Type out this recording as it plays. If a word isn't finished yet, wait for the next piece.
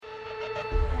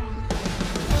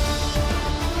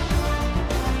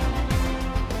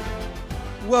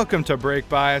Welcome to Brake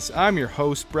Bias. I'm your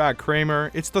host, Brad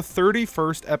Kramer. It's the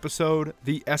 31st episode,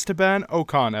 the Esteban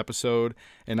Ocon episode,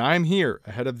 and I'm here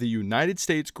ahead of the United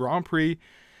States Grand Prix.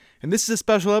 And this is a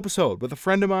special episode with a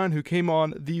friend of mine who came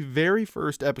on the very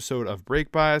first episode of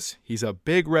Brake Bias. He's a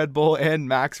big Red Bull and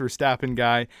Max Verstappen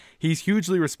guy. He's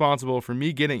hugely responsible for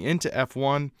me getting into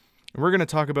F1. And we're going to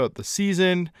talk about the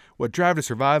season, what Drive to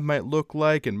Survive might look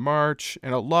like in March,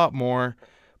 and a lot more.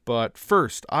 But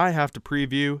first, I have to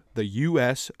preview the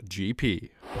US GP.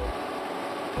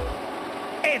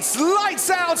 It's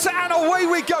lights out and away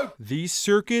we go! The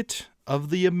Circuit of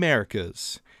the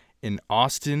Americas in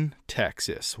Austin,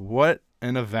 Texas. What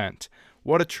an event.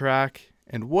 What a track.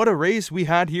 And what a race we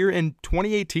had here in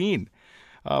 2018.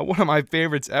 One of my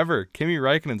favorites ever. Kimi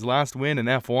Räikkönen's last win in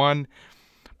F1.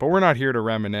 But we're not here to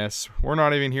reminisce. We're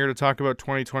not even here to talk about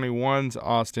 2021's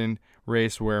Austin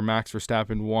race where Max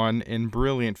Verstappen won in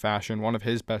brilliant fashion. One of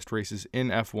his best races in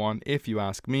F1, if you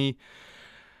ask me.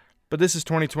 But this is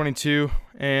 2022,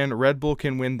 and Red Bull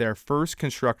can win their first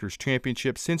Constructors'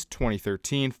 Championship since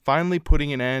 2013, finally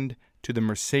putting an end to the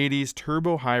Mercedes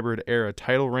turbo hybrid era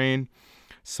title reign,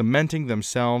 cementing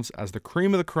themselves as the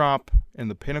cream of the crop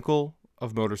and the pinnacle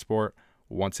of motorsport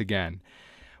once again.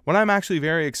 What I'm actually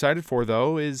very excited for,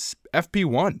 though, is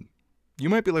FP1. You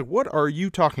might be like, what are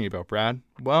you talking about, Brad?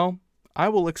 Well, I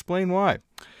will explain why.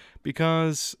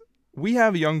 Because we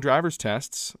have young drivers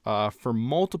tests for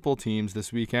multiple teams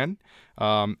this weekend.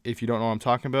 If you don't know what I'm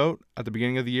talking about, at the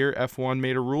beginning of the year, F1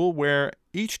 made a rule where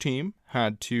each team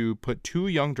had to put 2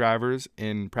 young drivers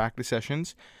in practice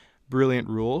sessions. Brilliant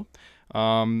rule.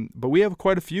 But we have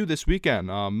quite a few this weekend.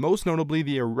 Most notably,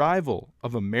 the arrival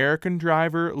of American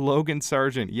driver Logan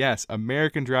Sargent. Yes,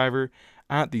 American driver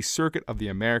at the Circuit of the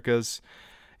Americas.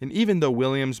 And even though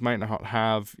Williams might not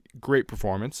have great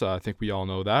performance, I think we all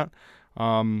know that,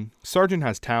 Sargent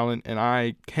has talent, and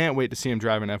I can't wait to see him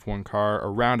drive an F1 car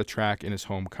around a track in his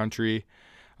home country.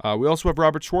 We also have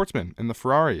Robert Schwartzman in the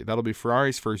Ferrari. That'll be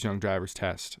Ferrari's first young driver's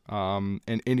test. And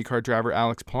IndyCar driver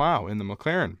Alex Palou in the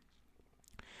McLaren.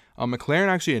 McLaren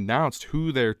actually announced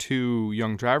who their 2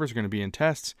 young drivers are going to be in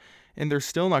tests, and they're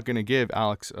still not going to give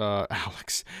Oscar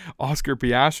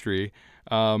Piastri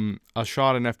a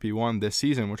shot in FP1 this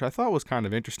season, which I thought was kind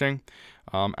of interesting.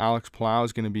 Alex Palou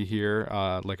is going to be here,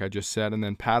 like I just said, and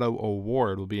then Pato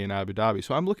O'Ward will be in Abu Dhabi.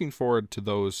 So I'm looking forward to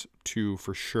those 2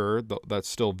 for sure. That's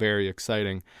still very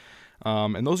exciting.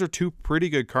 And those are 2 pretty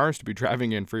good cars to be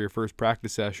driving in for your first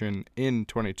practice session in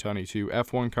 2022.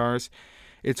 F1 cars.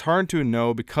 It's hard to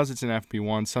know because it's an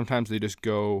FP1. Sometimes they just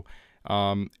go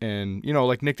and,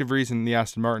 like Nick DeVries in the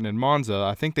Aston Martin and Monza,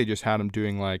 I think they just had him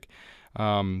doing like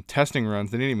testing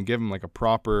runs. They didn't even give him like a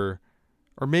proper,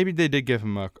 or maybe they did give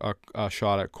him a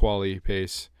shot at quali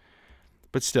pace.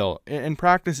 But still, in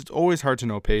practice, it's always hard to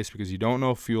know pace because you don't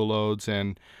know fuel loads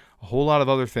and a whole lot of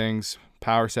other things,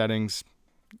 power settings,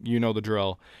 you know the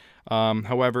drill.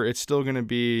 However, it's still going to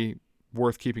be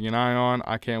worth keeping an eye on.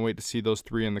 I can't wait to see those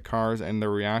 3 in the cars and their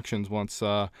reactions once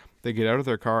they get out of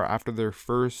their car after their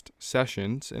first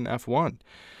sessions in F1.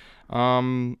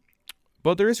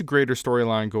 But there is a greater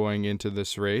storyline going into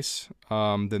this race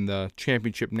than the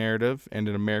championship narrative and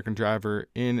an American driver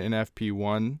in an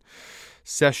FP1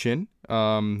 session.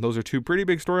 Those are 2 pretty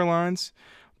big storylines,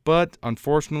 but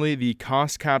unfortunately the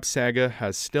cost cap saga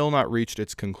has still not reached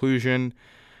its conclusion.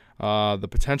 The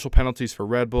potential penalties for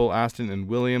Red Bull, Aston, and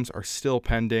Williams are still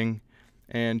pending,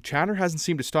 and chatter hasn't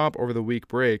seemed to stop over the week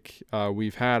break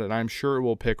we've had, and I'm sure it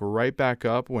will pick right back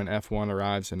up when F1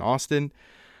 arrives in Austin.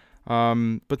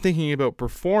 But thinking about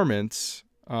performance,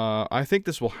 I think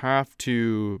this will have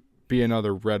to be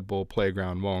another Red Bull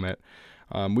playground, won't it?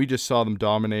 We just saw them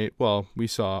dominate. Well, we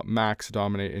saw Max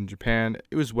dominate in Japan.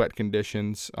 It was wet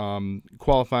conditions.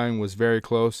 Qualifying was very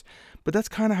close, but that's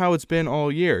kind of how it's been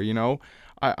all year, you know?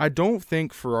 I don't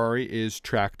think Ferrari is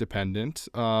track dependent.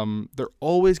 They're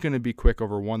always going to be quick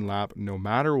over one lap, no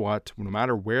matter what, no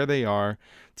matter where they are.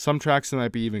 Some tracks they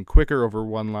might be even quicker over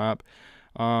one lap.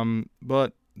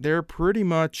 But they're pretty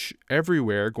much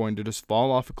everywhere going to just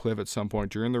fall off a cliff at some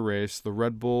point during the race. The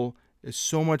Red Bull is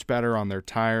so much better on their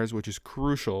tires, which is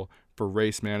crucial for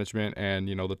race management and,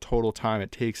 the total time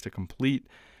it takes to complete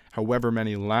however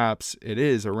many laps it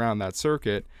is around that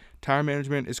circuit. Tire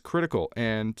management is critical,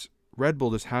 and Red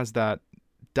Bull just has that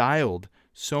dialed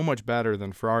so much better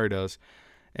than Ferrari does.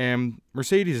 And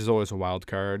Mercedes is always a wild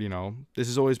card. This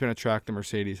has always been a track that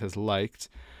Mercedes has liked.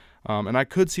 And I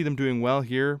could see them doing well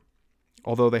here,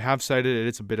 although they have cited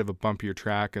it's a bit of a bumpier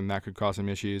track and that could cause some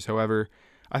issues. However,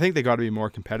 I think they got to be more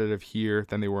competitive here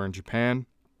than they were in Japan.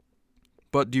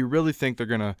 But do you really think they're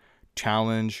going to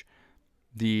challenge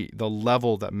the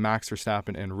level that Max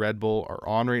Verstappen and Red Bull are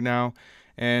on right now?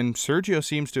 and Sergio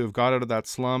seems to have got out of that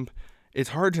slump. It's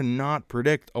hard to not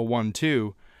predict a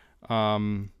 1-2,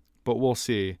 but we'll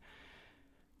see.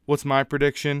 What's my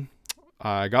prediction?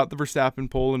 I got the Verstappen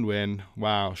Poland win.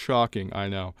 Wow, shocking, I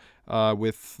know.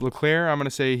 With Leclerc, I'm going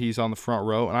to say he's on the front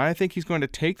row, and I think he's going to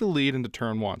take the lead into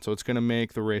turn 1, so it's going to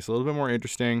make the race a little bit more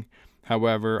interesting.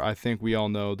 However, I think we all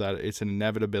know that it's an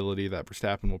inevitability that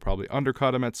Verstappen will probably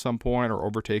undercut him at some point or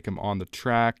overtake him on the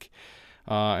track.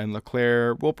 And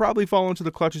Leclerc will probably fall into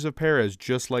the clutches of Perez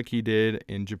just like he did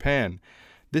in Japan.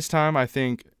 This time, I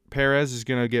think Perez is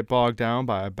going to get bogged down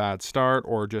by a bad start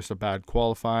or just a bad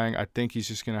qualifying. I think he's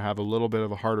just going to have a little bit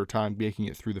of a harder time making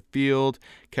it through the field,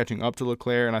 catching up to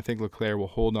Leclerc, and I think Leclerc will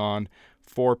hold on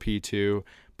for P2,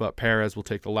 but Perez will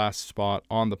take the last spot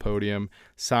on the podium.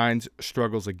 Sainz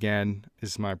struggles again,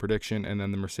 is my prediction, and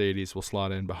then the Mercedes will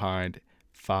slot in behind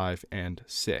 5 and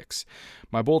 6.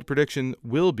 My bold prediction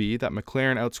will be that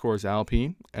McLaren outscores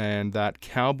Alpine and that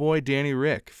Cowboy Danny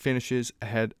Rick finishes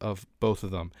ahead of both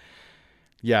of them.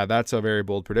 Yeah, that's a very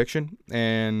bold prediction,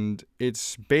 and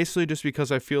it's basically just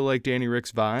because I feel like Danny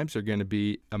Rick's vibes are going to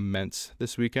be immense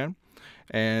this weekend,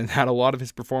 and that a lot of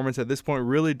his performance at this point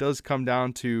really does come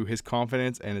down to his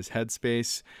confidence and his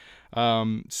headspace.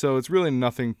 So it's really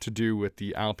nothing to do with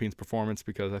the Alpine's performance,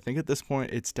 because I think at this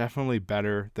point it's definitely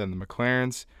better than the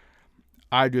McLaren's.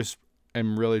 I just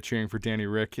am really cheering for Danny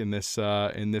Rick in this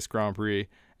Grand Prix,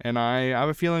 and I have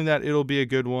a feeling that it'll be a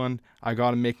good one. I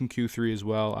got him making Q3 as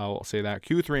well. I will say that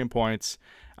Q3 in points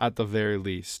at the very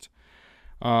least.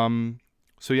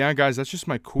 So yeah, guys, that's just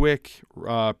my quick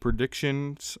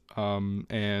predictions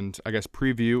and I guess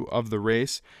preview of the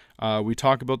race. We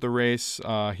talk about the race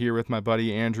here with my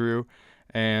buddy Andrew,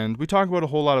 and we talk about a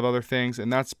whole lot of other things,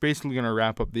 and that's basically going to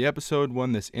wrap up the episode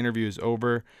when this interview is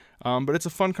over. But it's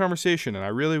a fun conversation, and I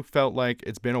really felt like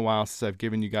it's been a while since I've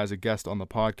given you guys a guest on the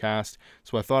podcast,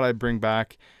 so I thought I'd bring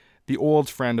back the old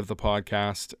friend of the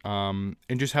podcast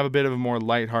and just have a bit of a more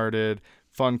lighthearted,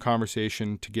 fun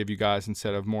conversation to give you guys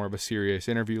instead of more of a serious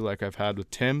interview like I've had with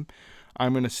Tim.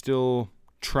 I'm going to still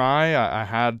try.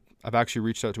 I've actually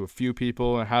reached out to a few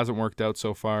people. It hasn't worked out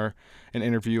so far. An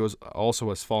interview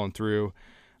has fallen through.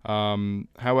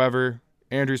 However,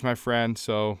 Andrew's my friend,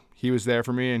 so he was there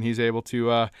for me, and he's able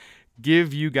to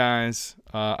give you guys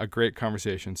a great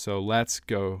conversation. So let's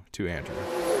go to Andrew.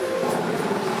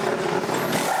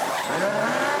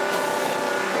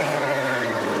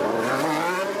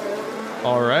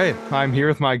 All right, I'm here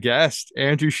with my guest,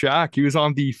 Andrew Shack. He was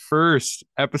on the first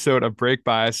episode of Break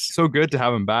Bias. So good to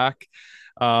have him back.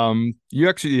 You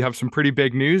actually have some pretty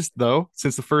big news, though,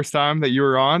 since the first time that you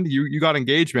were on. You got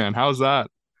engaged, man. How's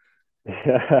that?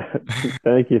 Yeah,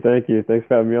 thank you. Thanks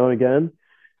for having me on again.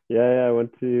 Yeah, I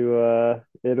went to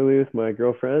Italy with my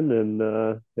girlfriend,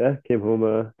 and came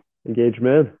home engaged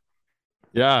man.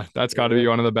 Yeah, that's got to be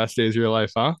one of the best days of your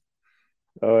life, huh?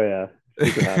 Oh yeah,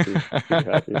 super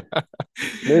happy.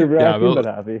 Nerve-wracking, but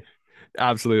happy.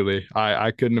 Absolutely.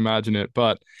 I couldn't imagine it.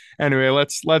 But anyway,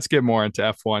 let's get more into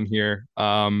F1 here.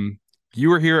 You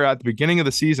were here at the beginning of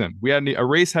the season. A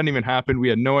race hadn't even happened. We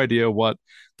had no idea what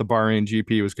the Bahrain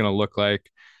GP was going to look like.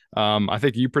 I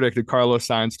think you predicted Carlos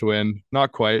Sainz to win.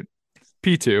 Not quite.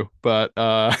 P2, but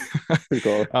Pretty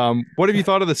cool. What have you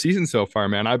thought of the season so far,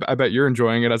 man? I bet you're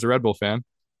enjoying it as a Red Bull fan.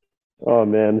 Oh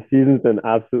man, the season's been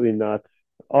absolutely nuts.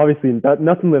 Obviously,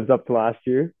 nothing lives up to last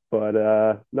year, but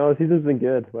no, the season's been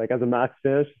good. Like, as a Max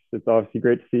fan, it's obviously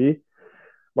great to see.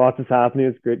 Lots is happening.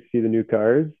 It's great to see the new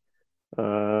cars.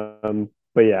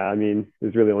 But yeah, I mean,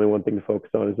 there's really only one thing to focus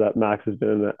on, is that Max has been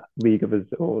in a league of his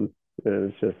own,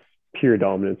 and it's just pure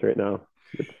dominance right now.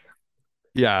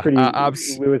 It's pretty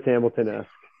Lewis Hamilton-esque.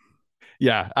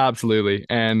 Yeah, absolutely.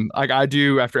 And like I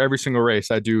do after every single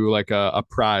race, I do like a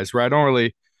prize where I don't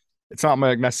really, it's not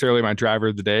necessarily my driver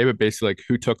of the day, but basically like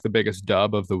who took the biggest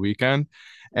dub of the weekend.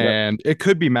 And It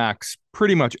could be Max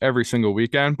pretty much every single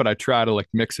weekend, but I try to like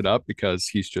mix it up because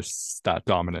he's just that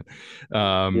dominant.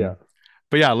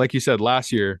 But yeah, like you said,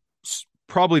 last year,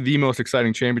 probably the most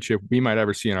exciting championship we might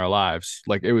ever see in our lives.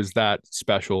 Like, it was that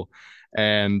special.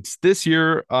 And this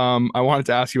year, I wanted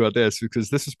to ask you about this because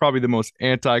this is probably the most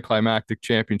anticlimactic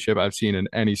championship I've seen in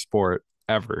any sport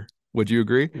ever. Would you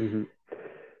agree? Mm-hmm.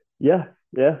 Yeah,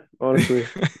 honestly.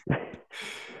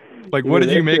 Like, what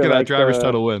did you make of that driver's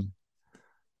title win?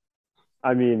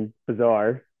 I mean,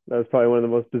 bizarre. That was probably one of the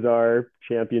most bizarre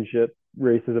championship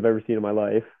races I've ever seen in my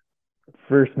life.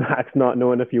 First, Max not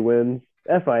knowing if he wins.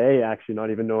 FIA actually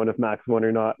not even knowing if Max won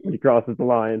or not when he crosses the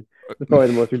line. That's probably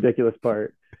the most ridiculous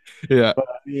part. Yeah. But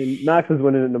I mean, Max was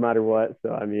winning it no matter what.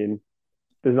 So I mean,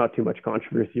 there's not too much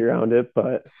controversy around it.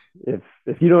 But if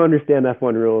you don't understand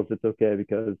F1 rules, it's okay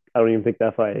because I don't even think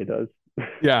the FIA does.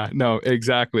 Yeah, no,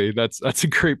 exactly. That's a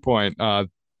great point.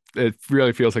 It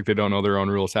really feels like they don't know their own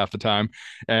rules half the time.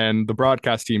 And the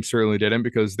broadcast team certainly didn't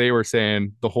because they were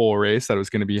saying the whole race that it was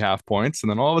going to be half points, and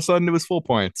then all of a sudden it was full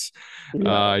points.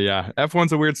 Yeah, Yeah,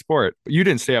 F1's a weird sport. You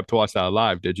didn't stay up to watch that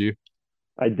live, did you?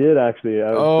 I did actually.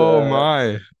 I was Oh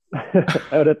my.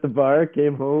 out at the bar,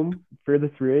 came home for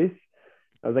this race.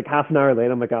 I was like half an hour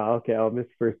late. I'm like, oh, okay, I'll miss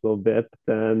the first little bit. But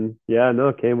then, yeah, no,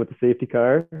 it came with the safety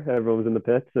car. Everyone was in the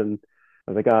pits, and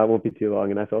I was like, ah, it won't be too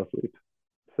long, and I fell asleep.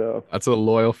 So That's a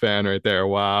loyal fan right there.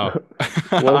 Wow.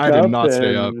 woke I did up not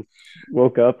stay up. and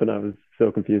woke up, and I was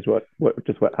so confused what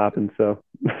happened. So,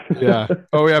 Yeah.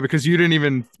 Oh yeah, because you didn't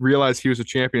even realize he was a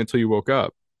champion until you woke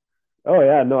up. oh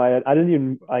yeah, no, I didn't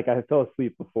even like I fell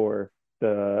asleep before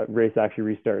the race actually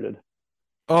restarted.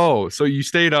 Oh, so you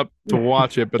stayed up to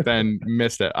watch it, but then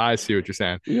missed it. I see what you're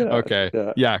saying. Yeah, Okay.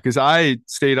 yeah, Yeah, because I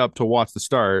stayed up to watch the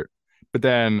start, but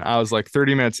then I was like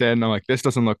 30 minutes in, and I'm like, this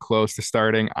doesn't look close to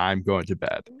starting. I'm going to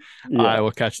bed. I yeah,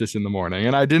 will catch this in the morning.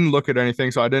 And I didn't look at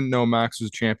anything, so I didn't know Max was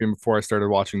a champion before I started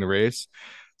watching the race.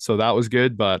 So that was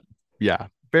good, but yeah,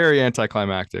 very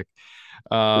anticlimactic.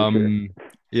 for sure. Um,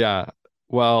 yeah.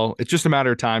 Well, it's just a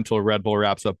matter of time till Red Bull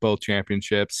wraps up both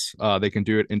championships. They can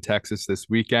do it in Texas this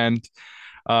weekend.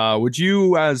 Would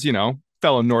you, as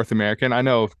fellow North American, I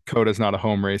know Coda's not a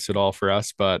home race at all for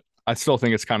us, but I still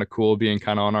think it's kind of cool being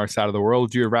kind of on our side of the world.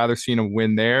 Would you have rather seen a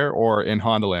win there or in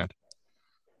Honda Land?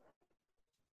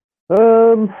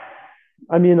 Um,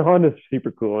 I mean, Honda's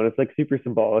super cool, and it's like super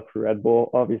symbolic for Red Bull,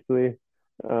 obviously.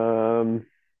 Um,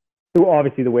 so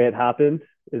obviously the way it happened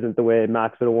isn't the way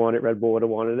Max would have wanted, Red Bull would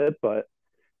have wanted it, but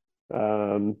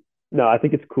um, no, I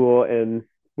think it's cool. And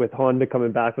with Honda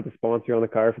coming back with a sponsor on the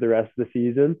car for the rest of the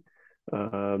season,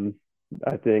 um,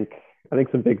 I think I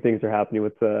think some big things are happening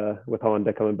with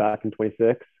Honda coming back in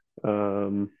 26.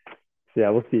 So yeah,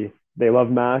 we'll see. They love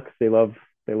Max, they love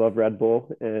Red Bull,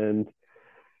 and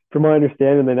from my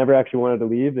understanding, they never actually wanted to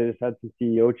leave. They just had some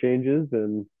CEO changes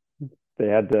and they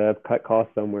had to cut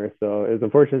costs somewhere. So it was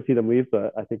unfortunate to see them leave,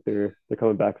 but I think they're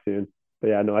coming back soon. But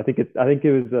yeah, no, I think it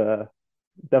was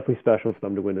definitely special for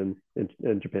them to win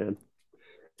in Japan.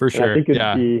 For And I sure. think it'd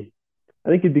Yeah. be I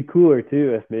think it'd be cooler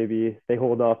too if maybe they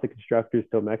hold off the constructors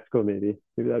till Mexico. Maybe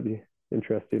that'd be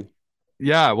interesting.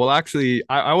 Yeah. Well, actually,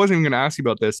 I wasn't even going to ask you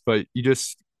about this, but you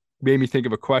just made me think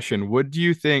of a question. Would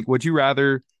you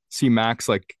rather see Max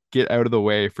like get out of the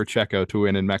way for Checo to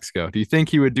win in Mexico? Do you think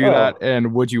he would do that? Oh,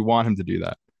 And would you want him to do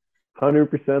that?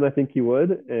 100%. I think he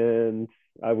would, and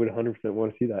I would 100%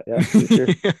 want to see that. Yeah, for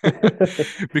sure.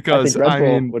 I Because think Red I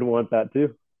Bull mean, would want that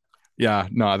too. yeah,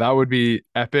 no, that would be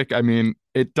epic. I mean,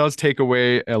 it does take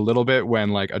away a little bit when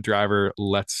like a driver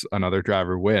lets another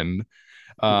driver win.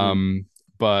 Mm-hmm. Um,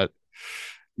 but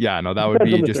yeah, no, that It would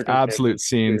depends on be the just circumstances absolute for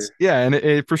scenes. sure. Yeah,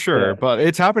 and for sure. Yeah, But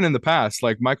it's happened in the past.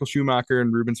 Like Michael Schumacher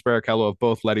and Rubens Barrichello have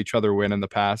both let each other win in the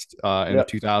past, in the yeah,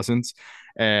 2000s,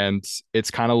 and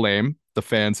it's kind of lame. The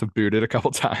fans have booed it a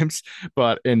couple times,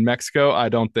 but in Mexico, I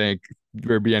don't think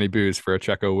there'd be any boos for a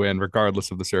Checo win,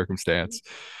 regardless of the circumstance.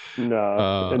 no.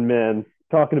 Uh, And man,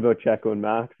 talking about Checo and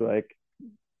Max, like,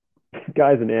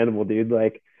 guy's an animal, dude.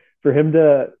 Like, for him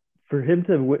to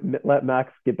let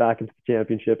Max get back into the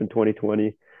championship in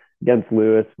 2020 against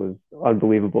Lewis was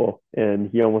unbelievable, and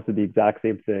he almost did the exact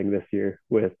same thing this year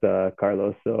with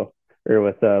Carlos, or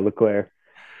with Leclerc,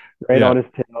 right yeah, on his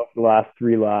tail for the last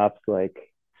 3 laps. Like,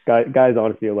 guy's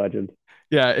honestly a legend.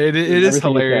 yeah, He it does is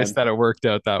everything he hilarious can. that it worked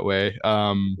out that way.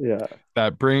 Yeah,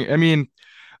 I mean,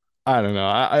 I don't know.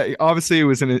 I obviously it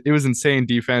was insane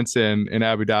defense in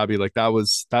Abu Dhabi. Like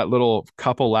that little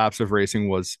couple laps of racing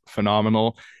was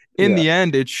phenomenal. In yeah, the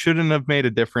end, it shouldn't have made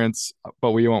a difference,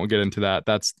 but we won't get into that.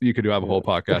 That's you could have a whole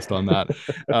podcast on that.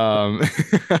 yeah. Um,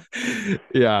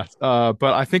 yeah.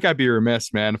 But I think I'd be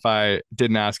remiss, man, if I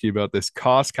didn't ask you about this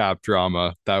cost cap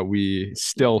drama that we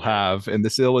still have, and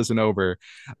this still isn't over.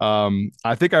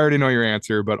 I think I already know your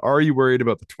answer, but are you worried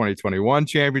about the 2021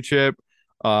 championship?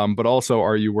 But also,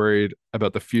 are you worried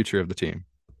about the future of the team?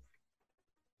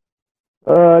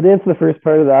 To answer the first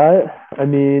part of that, I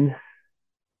mean,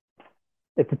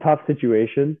 it's a tough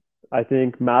situation. I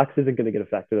think Max isn't going to get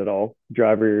affected at all.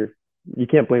 Driver, you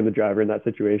can't blame the driver in that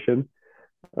situation.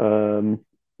 Um,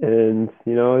 and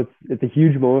it's a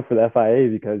huge moment for the FIA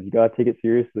because you got to take it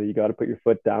seriously. You got to put your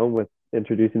foot down with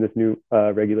introducing this new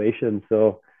regulation.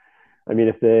 So, I mean,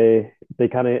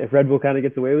 if Red Bull kind of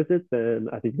gets away with it, then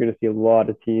I think you're going to see a lot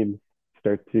of teams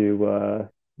start to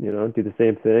do the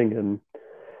same thing. And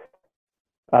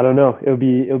I don't know. It'll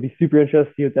be super interesting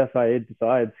to see what the FIA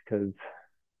decides because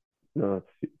no,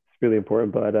 it's really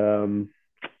important. But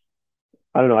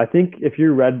I don't know. I think if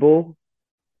you're Red Bull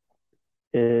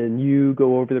and you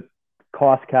go over the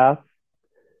cost cap,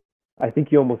 I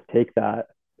think you almost take that.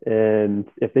 And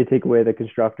if they take away the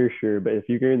constructor, sure. But if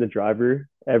you're getting the driver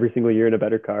every single year in a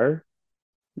better car,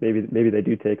 maybe they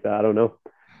do take that. I don't know.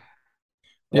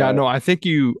 Yeah, no, But I think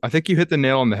you hit the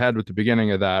nail on the head with the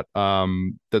beginning of that.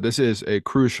 That this is a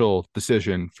crucial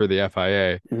decision for the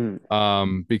FIA.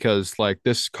 mhm, Because like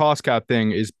this cost cap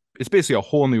thing is it's basically a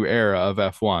whole new era of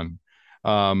F1.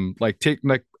 Like take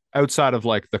like outside of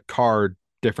like the car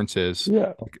differences,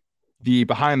 yeah, like the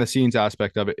behind the scenes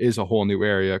aspect of it is a whole new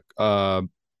area.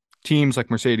 Teams like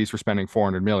Mercedes were spending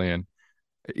 400 million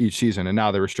each season, and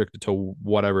now they're restricted to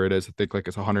whatever it is. I think like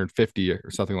it's 150 or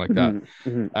something like that.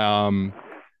 mhm, mhm, Um,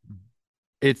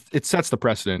 it sets the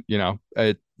precedent.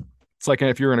 It's like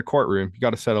if you're in a courtroom, you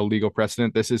got to set a legal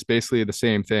precedent. This is basically the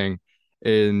same thing,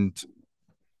 and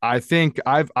I think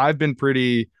I've been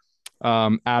pretty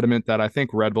adamant that I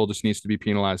think Red Bull just needs to be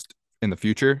penalized in the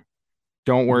future.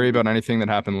 Don't worry mhm. about anything that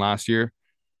happened last year.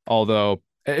 Although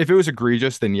if it was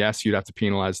egregious, then yes, you'd have to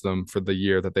penalize them for the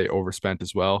year that they overspent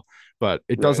as well. But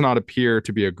it does Right. not appear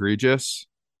to be egregious.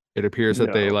 It appears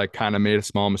that they No. like kind of made a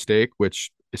small mistake,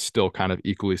 which is still kind of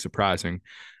equally surprising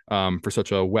for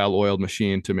such a well-oiled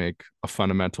machine to make a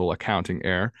fundamental accounting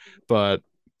error. But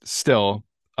still,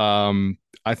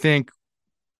 I think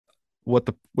what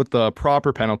the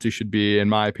proper penalty should be, in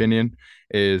my opinion,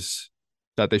 is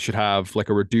that they should have like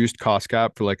a reduced cost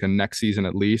cap for like a next season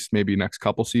at least, maybe next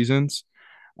couple seasons,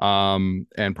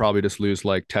 and probably just lose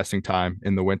like testing time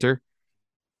in the winter.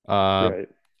 Uh, Right.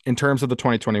 in terms of the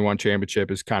 2021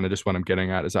 championship, is kind of just what I'm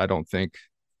getting at. Is I don't think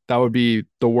that would be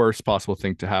the worst possible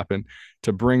thing to happen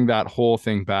to bring that whole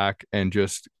thing back and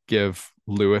just give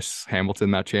Lewis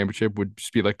Hamilton that championship would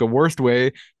just be like the worst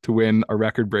way to win a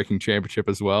record breaking championship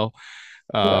as well.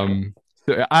 Yeah.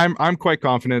 So I'm quite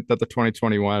confident that the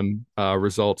 2021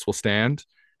 results will stand.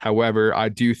 However, I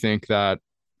do think that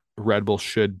Red Bull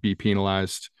should be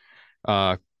penalized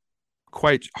uh,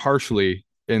 quite harshly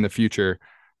in the future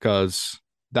because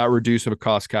that reduce of a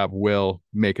cost cap will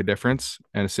make a difference,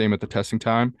 and the same at the testing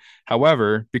time.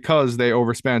 However, because they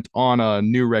overspent on a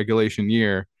new regulation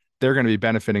year, they're going to be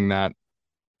benefiting that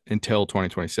until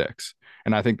 2026.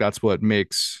 And I think that's what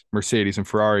makes Mercedes and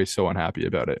Ferrari so unhappy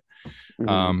about it.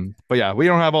 Mhm. But yeah, we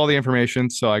don't have all the information,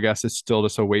 so I guess it's still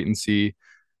just a wait and see.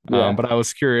 Yeah. But I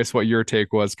was curious what your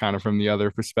take was kind of from the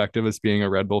other perspective as being a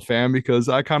Red Bull fan, because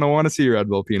I kind of want to see Red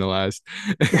Bull penalized.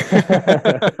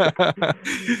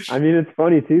 I mean, it's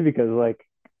funny too because like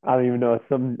I don't even know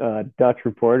some Dutch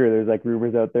reporter. There's like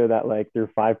rumors out there that like their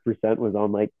 5% was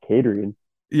on like catering,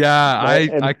 Yeah,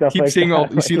 like I and I stuff keep like seeing all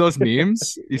that. you see Like, those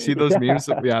memes? You see those memes?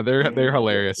 yeah, Yeah, they're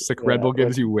hilarious. It's like Red yeah, Bull like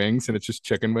gives you wings and it's just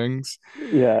chicken wings.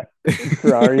 yeah.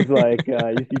 Ferrari's like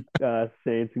you see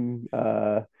Saints and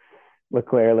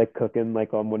Leclerc like cooking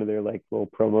like on one of their like little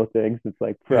promo things. It's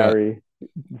like Yeah. Ferrari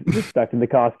respecting the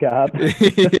cost cap.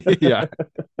 Yeah.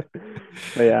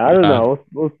 But yeah, I don't Yeah. know.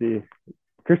 We'll see.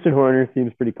 Christian Horner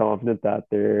seems pretty confident that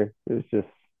there it was just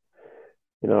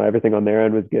everything on their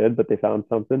end was good, but they found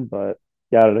something. But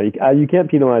yeah, I don't know. You can't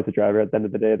penalize the driver at the end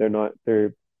of the day. They're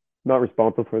not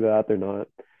responsible for that. They're not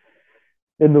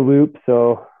in the loop.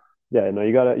 So yeah, no,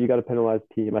 you gotta penalize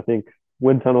the team. I think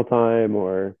wind tunnel time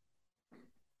or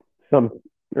some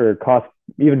or cost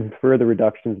even further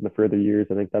reductions in the further years.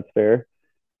 I think that's fair.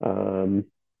 Um,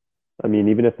 I mean,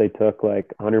 even if they took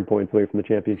like 100 points away from the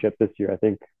championship this year, I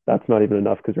think that's not even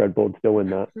enough because Red Bull would still win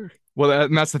that. Well,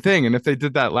 and that's the thing. And if they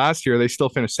did that last year, they still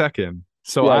finished second.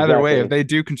 So Yeah, either way, if exactly. they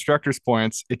do constructors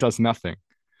points, it does nothing.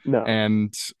 No.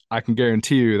 And I can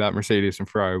guarantee you that Mercedes and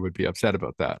Ferrari would be upset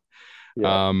about that.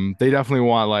 Yeah. They definitely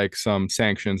want like some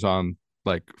sanctions on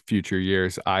like future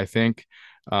years, I think.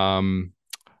 Um,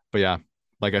 but yeah,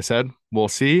 like I said, we'll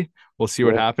see. We'll see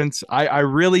what Yeah. happens.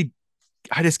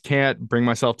 I just can't bring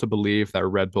myself to believe that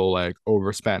Red Bull like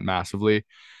overspent massively.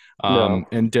 No.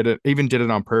 And did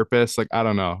it on purpose. Like, I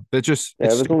don't know. Yeah, It's it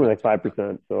was only stupid. like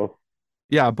 5%, so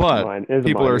Yeah, but it is a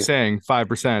people are minor. saying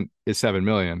 5% is 7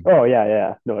 million. Oh yeah,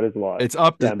 yeah. No, it is a lot. Yeah, It's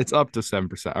up to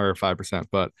 7% or 5%.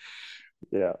 But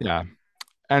yeah. yeah.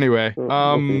 Anyway, So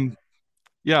we'll see.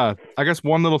 yeah, I guess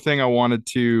one little thing I wanted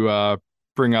to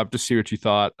bring up to see what you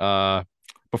thought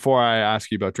before I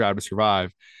ask you about Drive to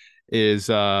Survive is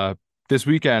this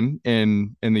weekend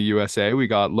in the USA we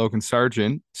got Logan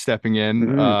Sargent stepping in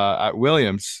Hmm. at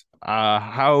Williams.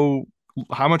 How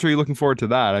much are you looking forward to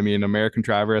that? I mean, American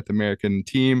driver at the American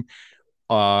team.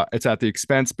 It's at the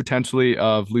expense potentially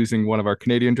of losing one of our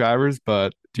Canadian drivers,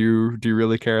 but do you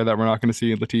really care that we're not going to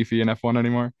see Latifi in F1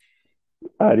 anymore?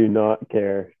 I do not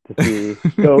care to see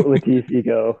Goat Latifi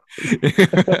go.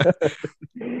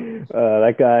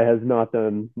 That guy has not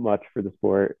done much for the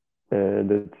sport,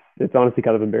 and it's honestly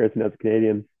kind of embarrassing as a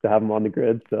Canadian to have him on the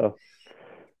grid. So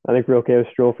I think we're okay with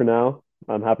Stroll for now.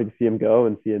 I'm happy to see him go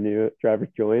and see a new driver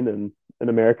join, and an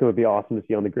American would be awesome to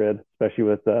see on the grid, especially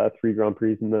with three Grand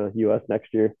Prix in the U.S.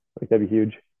 next year. Like that'd be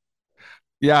huge.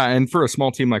 Yeah, and for a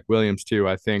small team like Williams too,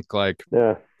 I think like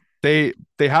Yeah. they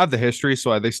have the history,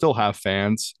 so they still have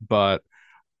fans, but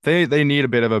they need a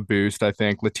bit of a boost. I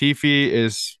think Latifi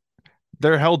is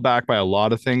they're held back by a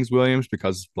lot of things, Williams,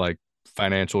 because like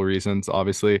financial reasons,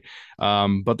 obviously,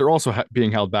 but they're also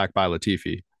being held back by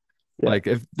Latifi. Yeah. Like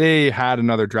if they had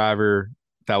another driver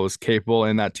that was capable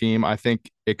in that team, I think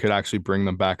it could actually bring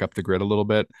them back up the grid a little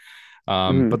bit.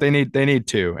 But Mm-hmm. they need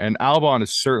two, and Albon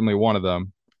is certainly one of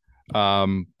them.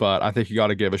 But I think you got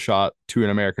to give a shot to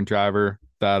an American driver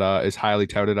that is highly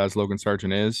touted as Logan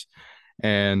Sargent is,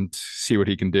 and see what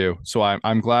he can do. So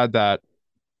I'm glad that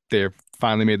they've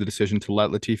finally made the decision to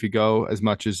let Latifi go. As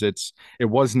much as it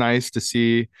was nice to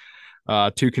see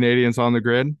two Canadians on the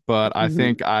grid, but I Mm-hmm.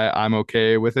 think I'm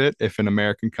okay with it if an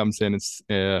American comes in it's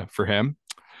for him.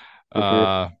 For sure.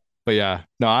 Uh, but yeah,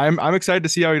 no, I'm excited to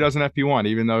see how he does in FP1,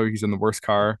 even though he's in the worst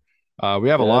car. We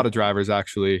have a Yeah. lot of drivers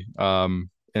actually in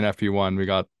FP1. We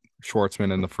got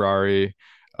Schwartzman in the Ferrari.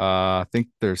 I think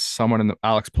there's someone in the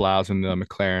Alex Palaz in the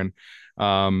McLaren.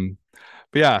 Um,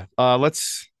 but yeah,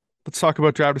 let's talk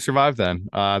about Drive to Survive then.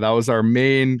 That was our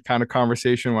main kind of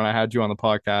conversation when I had you on the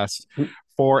podcast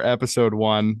for episode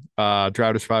one.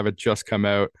 Drive to Survive had just come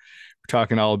out. We're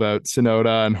talking all about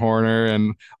Sonoda and Horner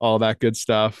and all that good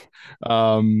stuff.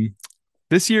 Um,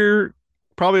 this year,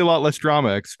 probably a lot less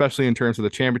drama, especially in terms of the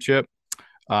championship.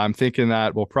 I'm thinking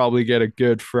that we'll probably get a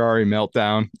good Ferrari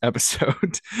meltdown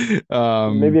episode. Maybe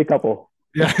um, a couple.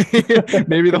 yeah, maybe the Could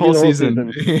be whole the whole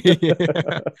season. season.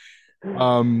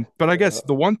 Yeah. But I guess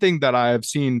the one thing that I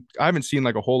haven't seen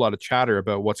like a whole lot of chatter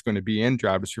about what's going to be in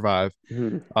Drive to Survive.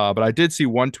 Mhm. But I did see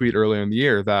one tweet earlier in the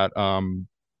year that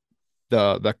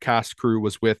the cast crew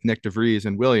was with Nick DeVries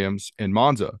and Williams in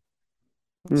Monza.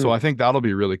 So Mhm. I think that'll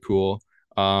be really cool.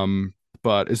 Um,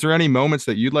 but is there any moments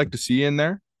that you'd like to see in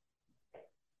there?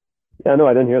 Yeah, no,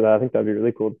 I didn't hear that. I think that'd be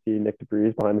really cool to see Nick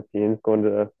DeVries behind the scenes going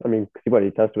to, I mean, see what he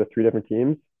tested with three different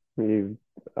teams. We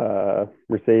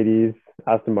Mercedes,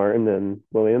 Aston Martin, and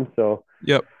Williams. So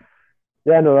Yep.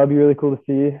 yeah, no, that'd be really cool to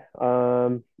see.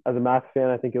 As a Max fan,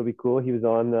 I think it'll be cool. He was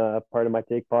on part of my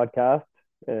Take podcast,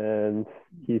 and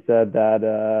he said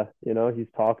that he's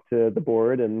talked to the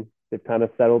board and they've kind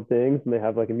of settled things, and they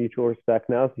have like a mutual respect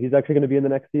now. So he's actually going to be in the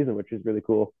next season, which is really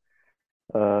cool.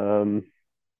 Um,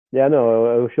 yeah,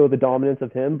 no, it'll show the dominance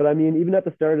of him. But I mean, even at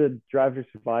the start of Drive to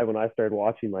Survive, when I started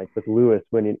watching, like with Lewis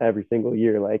winning every single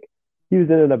year, like he was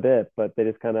in it a bit, but they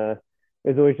just kind of,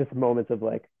 there's always just moments of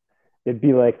like, it'd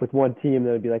be like with one team,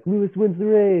 then it'd be like Lewis wins the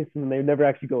race, and they would never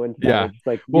actually go into that. Yeah. It's just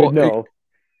like you'd Well, know.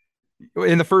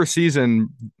 in the first season,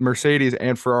 Mercedes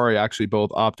and Ferrari actually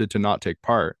both opted to not take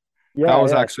part. That Yeah,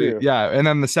 was yeah, actually, true. yeah. And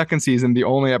then the second season, the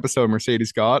only episode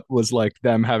Mercedes got was like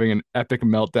them having an epic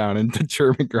meltdown in the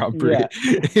German Grand Prix. Yeah,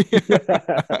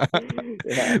 yeah,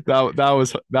 yeah.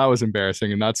 That was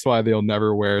embarrassing, and that's why they'll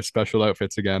never wear special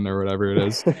outfits again or whatever it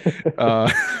is. Uh,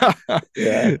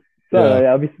 Yeah. So yeah,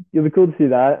 yeah, it'll be cool to see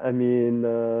that. I mean,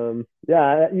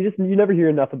 yeah, you never hear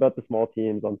enough about the small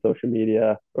teams on social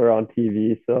media or on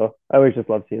TV. So I always just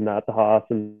love seeing that, the Haas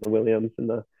and the Williams and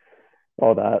the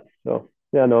all that. So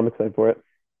yeah, no, I'm excited for it.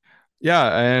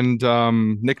 yeah. And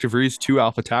Nick DeVries to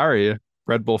AlphaTauri,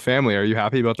 Red Bull family. Are you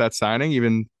happy about that signing,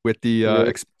 even with the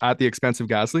Really, at the expense of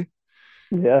Gasly?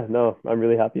 yeah, no, I'm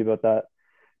really happy about that.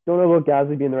 Don't know about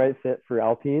Gasly being the right fit for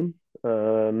Alpine.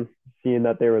 Seeing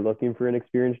that they were looking for an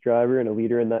experienced driver and a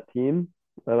leader in that team.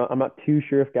 I'm not too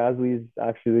sure if Gasly's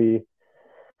actually,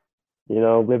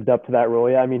 lived up to that role.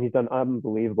 Yeah, I mean, he's done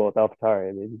unbelievable with AlphaTauri.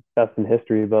 I mean, best in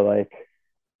history, but like,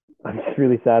 I'm just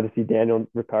really sad to see Daniel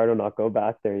Ricciardo not go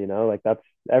back there. Like that's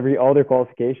all their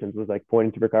qualifications was like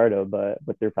pointing to Ricciardo, but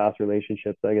with their past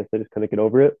relationships, I guess they just couldn't get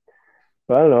over it.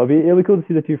 But I don't know. It'll be cool to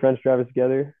see the two French drivers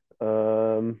together.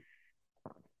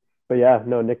 But yeah,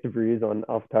 no, Nick DeVries on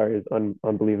AlphaTauri is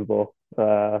unbelievable.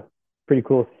 Pretty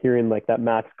cool hearing like that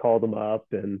Max called him up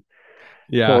and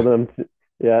Yeah. told him to,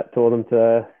 yeah, told him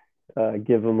to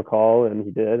give him a call, and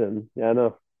he did. And yeah,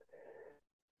 no,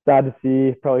 sad to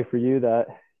see probably for you that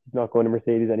he's not going to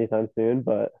Mercedes anytime soon,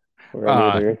 but or any Uh,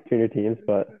 other junior teams.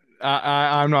 But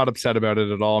I'm not upset about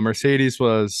it at all. Mercedes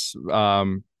was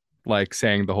like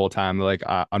saying the whole time, like,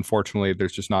 unfortunately,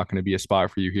 there's just not going to be a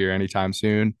spot for you here anytime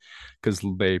soon, because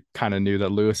they kind of knew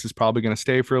that Lewis is probably going to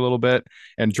stay for a little bit,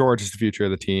 and George is the future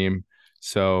of the team.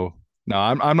 So No,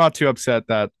 I'm not too upset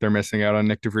that they're missing out on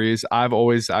Nick DeVries. I've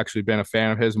always actually been a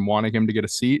fan of his and wanting him to get a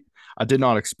seat. I did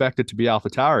not expect it to be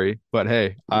AlphaTauri, but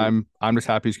hey, Mm. I'm just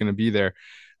happy he's going to be there.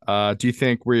 Do you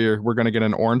think we're going to get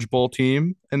an Orange Bowl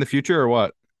team in the future or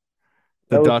what?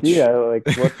 The Yeah, we'll see.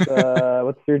 Dutch.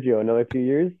 What's Sergio? Another 2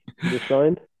 years? He just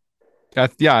signed.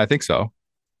 Yeah, I think so.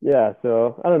 Yeah,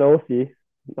 so I don't know. We'll see.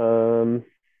 Um,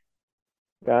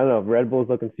 I don't know. Red Bull's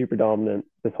looking super dominant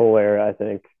this whole era. I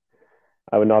think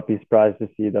I would not be surprised to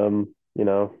see them,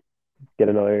 get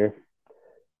another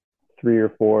 3 or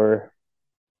 4.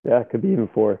 Yeah, it could be even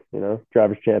 4.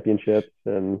 Drivers' championships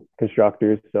and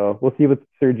constructors. So we'll see with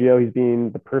Sergio. He's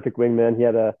being the perfect wingman. He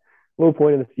had a low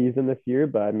point in the season this year,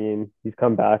 but I mean, he's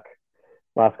come back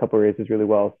last couple of races really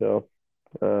well. So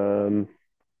um,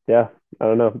 yeah, I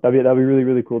don't know. That'd be really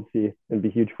really cool to see and be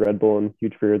huge for Red Bull and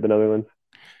huge for the Netherlands.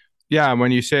 Yeah,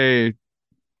 when you say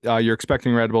you're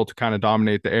expecting Red Bull to kind of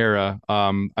dominate the era,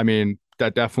 I mean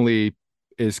that definitely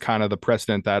is kind of the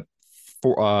precedent that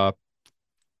for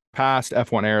past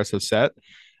F1 eras have set.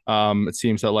 It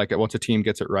seems that like once a team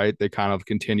gets it right, they kind of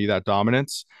continue that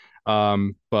dominance.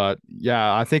 But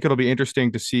yeah, I think it'll be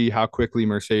interesting to see how quickly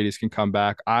Mercedes can come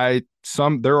back.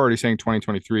 They're already saying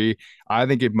 2023. I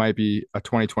think it might be a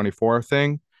 2024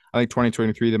 thing. I think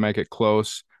 2023 they might get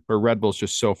close, but Red Bull's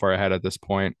just so far ahead at this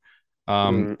point.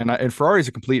 Mm, And Ferrari's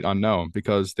a complete unknown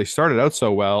because they started out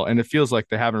so well, and it feels like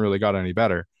they haven't really got any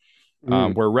better.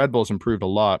 mm, Where Red Bull's improved a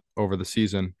lot over the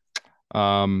season.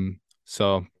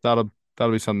 So that'll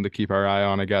be something to keep our eye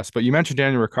on, I guess. But you mentioned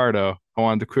Daniel Ricciardo. I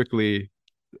wanted to quickly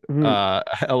mm,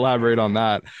 elaborate on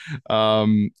that.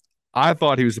 Um, I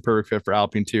thought he was the perfect fit for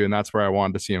Alpine too, and that's where I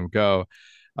wanted to see him go.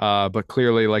 But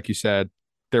clearly, like you said,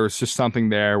 there was just something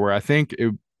there where I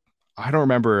don't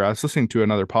remember. I was listening to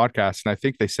another podcast, and I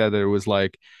think they said that it was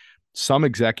like some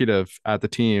executive at the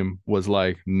team was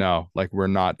like, no, like we're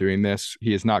not doing this.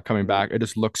 He is not coming mm, back. It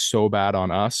just looks so bad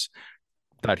on us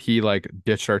that he like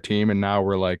ditched our team and now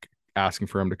we're like asking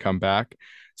for him to come back.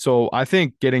 So I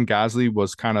think getting Gasly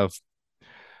was kind of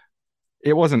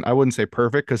it wasn't I wouldn't say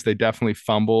perfect because they definitely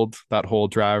fumbled that whole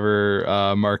driver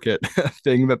market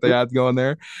thing that they mm, had going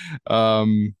there.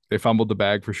 They fumbled the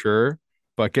bag for sure,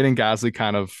 but getting Gasly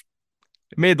kind of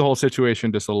made the whole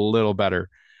situation just a little better.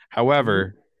 mm.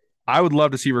 However, I would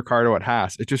love to see Ricardo at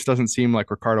Haas. It just doesn't seem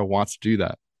like Ricardo wants to do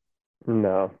that.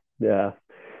 No, yeah.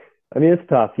 I mean, it's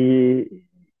tough.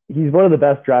 He's one of the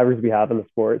best drivers we have in the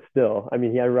sport still. I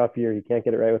mean, he had a rough year. He can't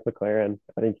get it right with McLaren.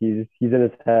 I think he's in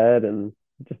his head and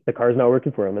just the car's not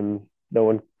working for him and no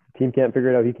one team can't figure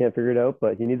it out. He can't figure it out,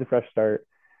 but he needs a fresh start.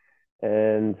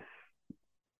 And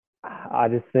I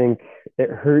just think it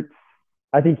hurts.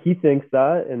 I think he thinks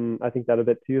that, and I think that a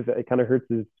bit too. It kind of hurts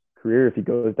his career if he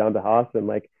goes down to Haas, and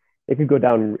like it could go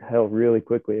downhill really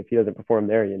quickly if he doesn't perform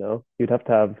there. He'd have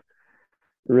to have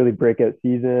a really breakout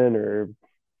season or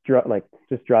like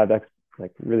just drive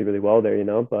like really really well there.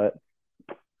 But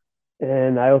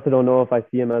and I also don't know if I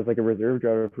see him as like a reserve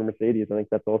driver for Mercedes. I think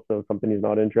that's also something he's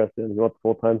not interested in. He wants a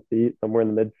full time seat somewhere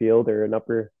in the midfield or an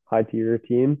upper high tier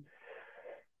team.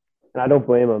 And I don't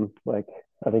blame him. Like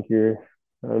I think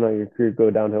I don't know, your career go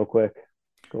downhill quick.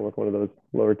 Go with one of those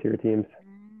lower tier teams.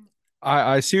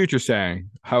 I see what you're saying.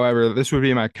 However, this would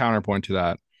be my counterpoint to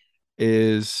that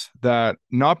is that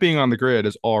not being on the grid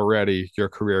is already your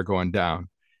career going down.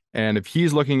 And if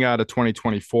he's looking at a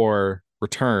 2024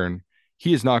 return,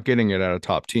 he is not getting it at a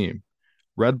top team.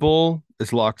 Red Bull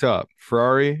is locked up.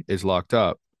 Ferrari is locked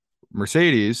up.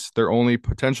 Mercedes, their only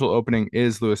potential opening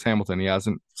is Lewis Hamilton. He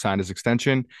hasn't signed his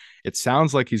extension. It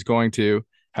sounds like he's going to.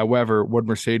 However, would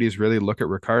Mercedes really look at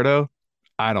Ricardo?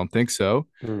 I don't think so.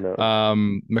 No.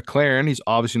 McLaren, he's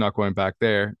obviously not going back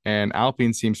there, and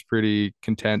Alpine seems pretty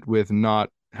content with not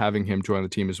having him join the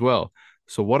team as well.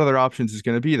 So, what other options is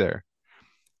going to be there?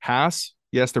 Haas,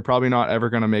 yes, they're probably not ever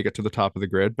going to make it to the top of the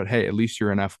grid, but hey, at least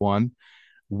you're in F1.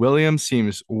 Williams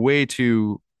seems way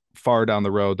too far down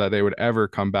the road that they would ever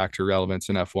come back to relevance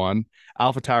in F1.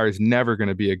 AlphaTauri is never going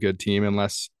to be a good team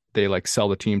unless they like sell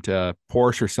the team to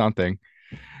Porsche or something.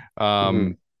 Mm-hmm.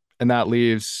 Um, and that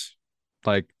leaves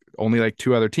like only like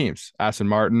two other teams. Aston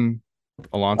Martin,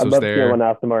 I'd Alonso's love to see him there. on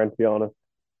Aston Martin, to be honest,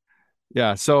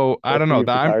 Yeah, so I don't know especially if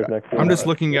that the tires next I'm year. just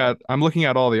looking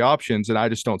at all the options and I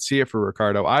just don't see it for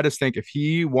Ricardo. I just think if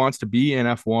he wants to be in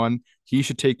F1, he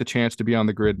should take the chance to be on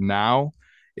the grid now.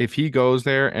 If he goes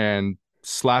there and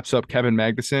slaps up Kevin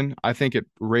Magnussen, I think it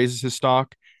raises his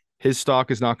stock. His stock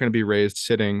is not going to be raised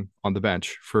sitting on the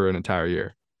bench for an entire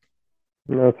year.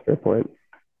 No, that's a fair point.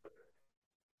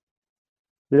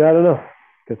 Yeah, I don't know.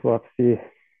 Guess we'll have to see.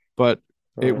 But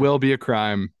Uh, it will be a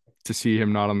crime to see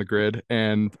him not on the grid.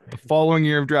 And the following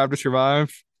year of Drive to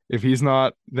Survive, if he's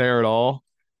not there at all,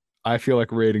 I feel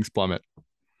like ratings plummet.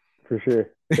 For sure.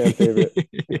 Fan favorite.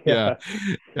 Yeah, Yeah.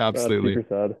 That's absolutely. super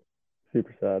sad.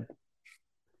 Super sad.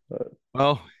 But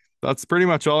Well, that's pretty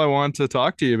much all I want to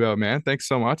talk to you about, man. Thanks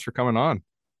so much for coming on.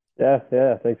 yeah.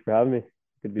 Thanks for having me.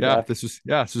 Good to be Yeah, back. this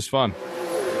was fun.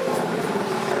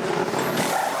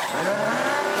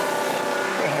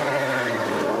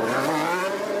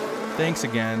 Thanks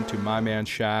again to my man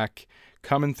Shaq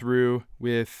coming through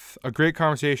with a great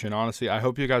conversation. Honestly, I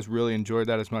hope you guys really enjoyed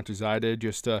that as much as I did.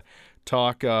 Just to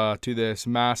talk to this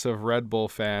massive Red Bull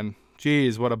fan.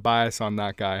 Jeez, what a bias on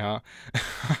that guy,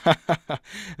 huh?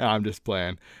 I'm just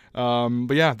playing.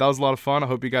 But yeah, that was a lot of fun. I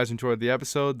hope you guys enjoyed the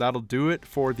episode. That'll do it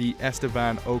for the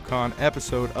Esteban Ocon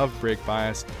episode of Break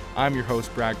Bias. I'm your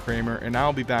host, Brad Kramer, and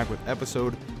I'll be back with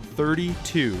episode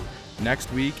 32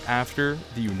 next week after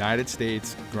the United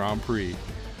States Grand Prix.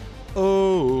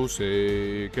 Oh,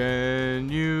 say can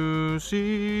you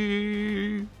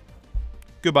see?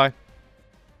 Goodbye.